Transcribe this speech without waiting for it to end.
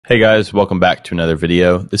Hey guys, welcome back to another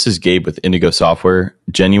video. This is Gabe with Indigo Software,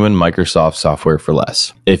 genuine Microsoft software for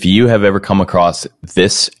less. If you have ever come across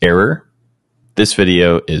this error, this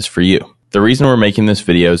video is for you. The reason we're making this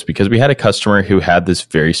video is because we had a customer who had this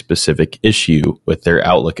very specific issue with their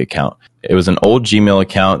Outlook account. It was an old Gmail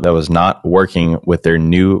account that was not working with their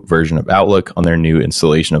new version of Outlook on their new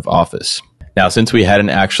installation of Office. Now, since we hadn't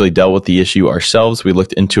actually dealt with the issue ourselves, we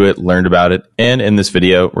looked into it, learned about it, and in this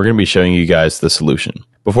video, we're going to be showing you guys the solution.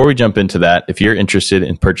 Before we jump into that, if you're interested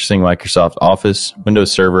in purchasing Microsoft Office,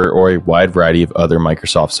 Windows Server, or a wide variety of other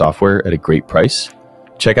Microsoft software at a great price,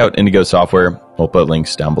 check out Indigo Software. We'll put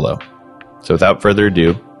links down below. So without further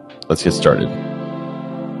ado, let's get started.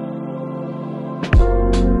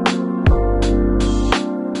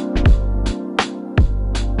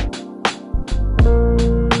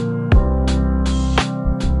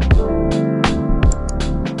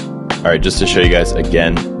 All right, just to show you guys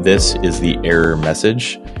again, this is the error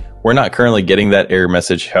message. We're not currently getting that error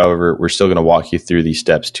message. However, we're still going to walk you through these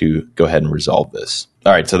steps to go ahead and resolve this.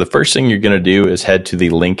 All right, so the first thing you're going to do is head to the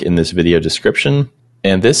link in this video description.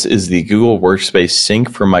 And this is the Google Workspace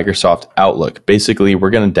Sync for Microsoft Outlook. Basically, we're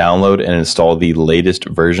going to download and install the latest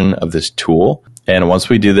version of this tool. And once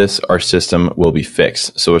we do this, our system will be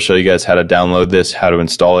fixed. So we'll show you guys how to download this, how to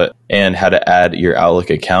install it, and how to add your Outlook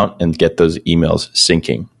account and get those emails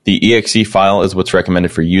syncing. The exe file is what's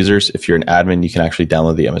recommended for users. If you're an admin, you can actually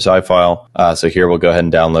download the MSI file. So here we'll go ahead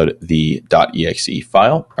and download the .exe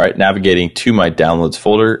file. All right, navigating to my downloads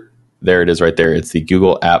folder. There it is right there. It's the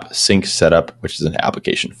Google App Sync Setup, which is an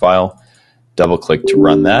application file. Double click to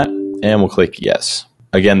run that, and we'll click yes.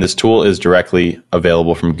 Again, this tool is directly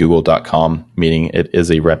available from google.com, meaning it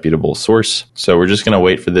is a reputable source. So we're just going to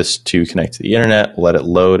wait for this to connect to the internet, let it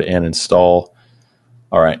load and install.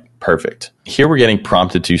 All right, perfect. Here we're getting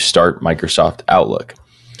prompted to start Microsoft Outlook.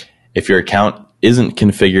 If your account isn't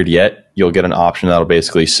configured yet, you'll get an option that'll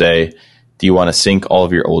basically say, do you want to sync all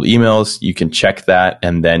of your old emails? You can check that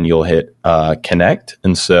and then you'll hit connect.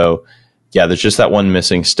 And so, yeah, there's just that one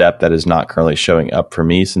missing step that is not currently showing up for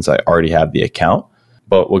me since I already have the account.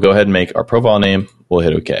 But we'll go ahead and make our profile name. We'll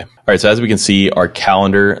hit OK. All right, so as we can see, our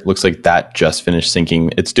calendar looks like that just finished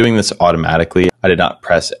syncing. It's doing this automatically. I did not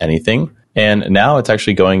press anything. And now it's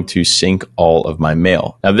actually going to sync all of my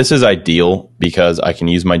mail. Now, this is ideal because I can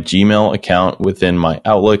use my Gmail account within my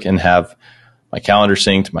Outlook and have my calendar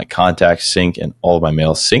synced, my contacts synced, and all of my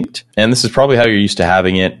mail synced. And this is probably how you're used to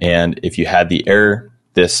having it. And if you had the error,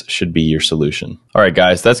 this should be your solution. All right,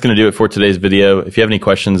 guys, that's going to do it for today's video. If you have any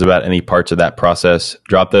questions about any parts of that process,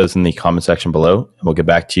 drop those in the comment section below, and we'll get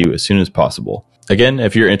back to you as soon as possible. Again,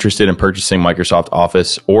 if you're interested in purchasing Microsoft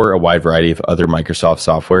Office or a wide variety of other Microsoft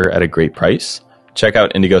software at a great price, check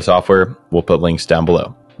out Indigo Software. We'll put links down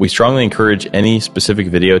below. We strongly encourage any specific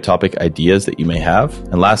video topic ideas that you may have.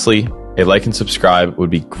 And lastly, a like and subscribe would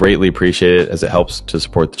be greatly appreciated as it helps to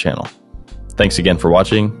support the channel. Thanks again for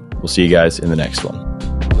watching. We'll see you guys in the next one.